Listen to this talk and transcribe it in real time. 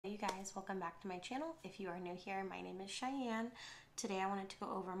guys, welcome back to my channel. If you are new here, my name is Cheyenne. Today I wanted to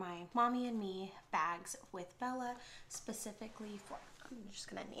go over my mommy and me bags with Bella, specifically for, I'm just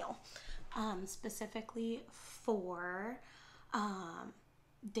gonna kneel, specifically for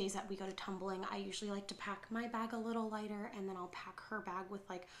days that we go to tumbling. I usually like to pack my bag a little lighter, and then I'll pack her bag with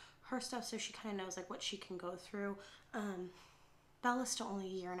like her stuff so she kind of knows like what she can go through. Bella's still only a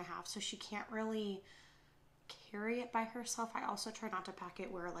year and a half, so she can't really carry it by herself. I also try not to pack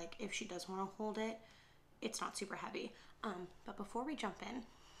it where like if she does want to hold it, it's not super heavy. But before we jump in,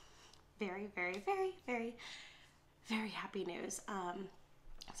 very happy news. I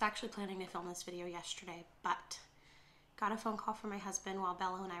was actually planning to film this video yesterday, but got a phone call from my husband while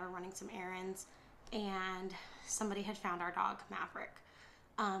Bella and I were running some errands, and somebody had found our dog Maverick.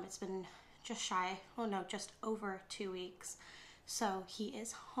 It's been just over 2 weeks. So he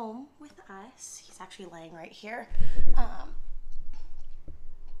is home with us. He's actually laying right here.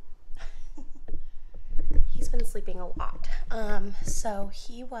 He's been sleeping a lot. So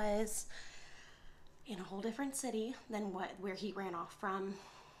he was in a whole different city than where he ran off from.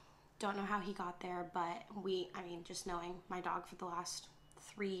 Don't know how he got there, but just knowing my dog for the last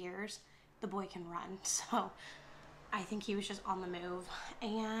 3 years, the boy can run. So I think he was just on the move.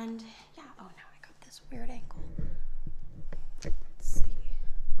 And yeah, oh, now I got this weird ankle.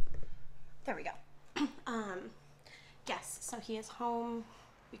 There we go. Yes, so he is home.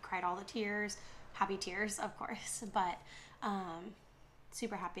 We cried all the tears, happy tears, of course, but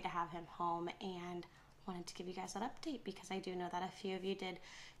super happy to have him home, and wanted to give you guys that update because I do know that a few of you did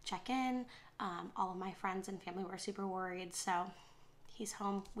check in. All of my friends and family were super worried, so he's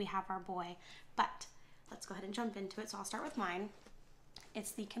home. We have our boy, but let's go ahead and jump into it. So I'll start with mine.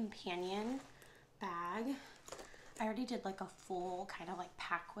 It's the companion bag. I already did like a full kind of like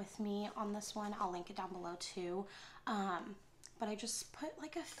pack with me on this one. I'll link it down below too. But I just put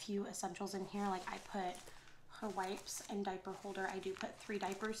like a few essentials in here. Like I put her wipes and diaper holder. I do put 3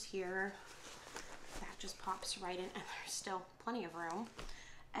 diapers here. That just pops right in, and there's still plenty of room.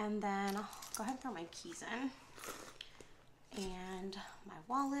 And then I'll go ahead and throw my keys in. And my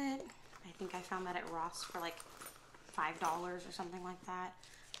wallet. I think I found that at Ross for like $5 or something like that.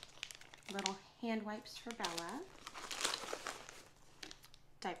 Little hand wipes for Bella.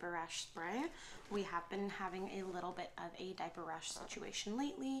 Diaper rash spray. We have been having a little bit of a diaper rash situation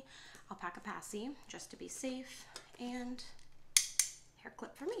lately. I'll pack a passy just to be safe, and hair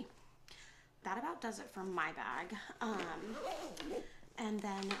clip for me. That about does it for my bag. And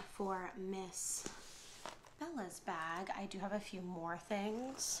then for Miss Bella's bag, I do have a few more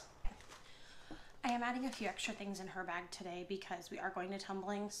things. I am adding a few extra things in her bag today because we are going to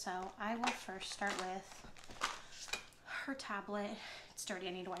tumbling. So I will first start with her tablet. It's dirty,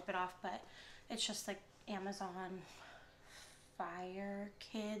 I need to wipe it off, but it's just like Amazon Fire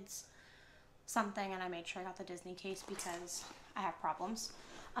Kids something, and I made sure I got the Disney case because I have problems.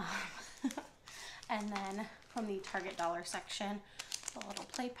 And then from the Target dollar section, the little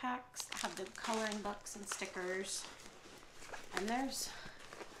play packs have the coloring books and stickers, and there's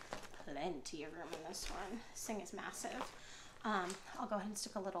plenty of room in this one. This thing is massive. I'll go ahead and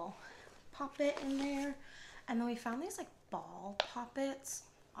stick a little poppet in there. And then we found these like ball poppets.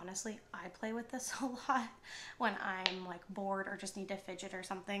 Honestly, I play with this a lot when I'm like bored or just need to fidget or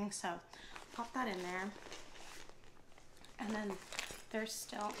something. So pop that in there. And then there's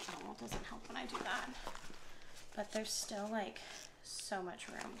still, oh, well, it doesn't help when I do that. But there's still like so much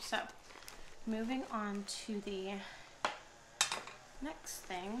room. So moving on to the next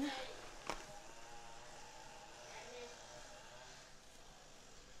thing.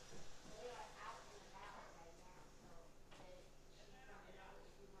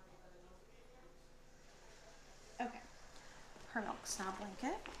 Okay, her milk snob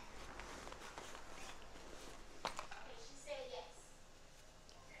blanket.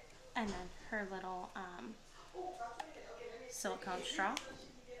 And then her little silicone straw.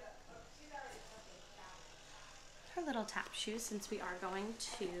 Her little tap shoes, since we are going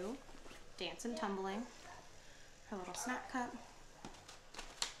to dance and tumbling. Her little snack cup.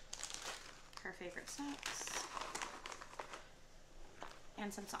 Her favorite snacks.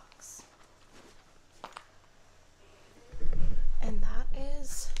 And some socks. And that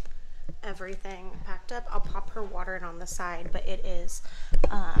is everything packed up. I'll pop her water in on the side, but it is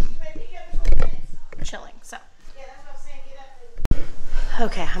chilling, so.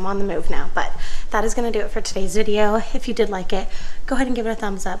 Okay, I'm on the move now, but that is going to do it for today's video. If you did like it, go ahead and give it a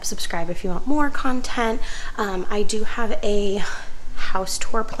thumbs up. Subscribe if you want more content. I do have a house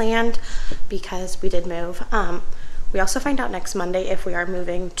tour planned because we did move. We also find out next Monday if we are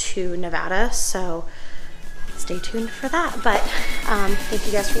moving to Nevada, so stay tuned for that. But thank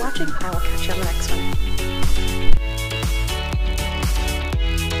you guys for watching. I will catch you on the next one.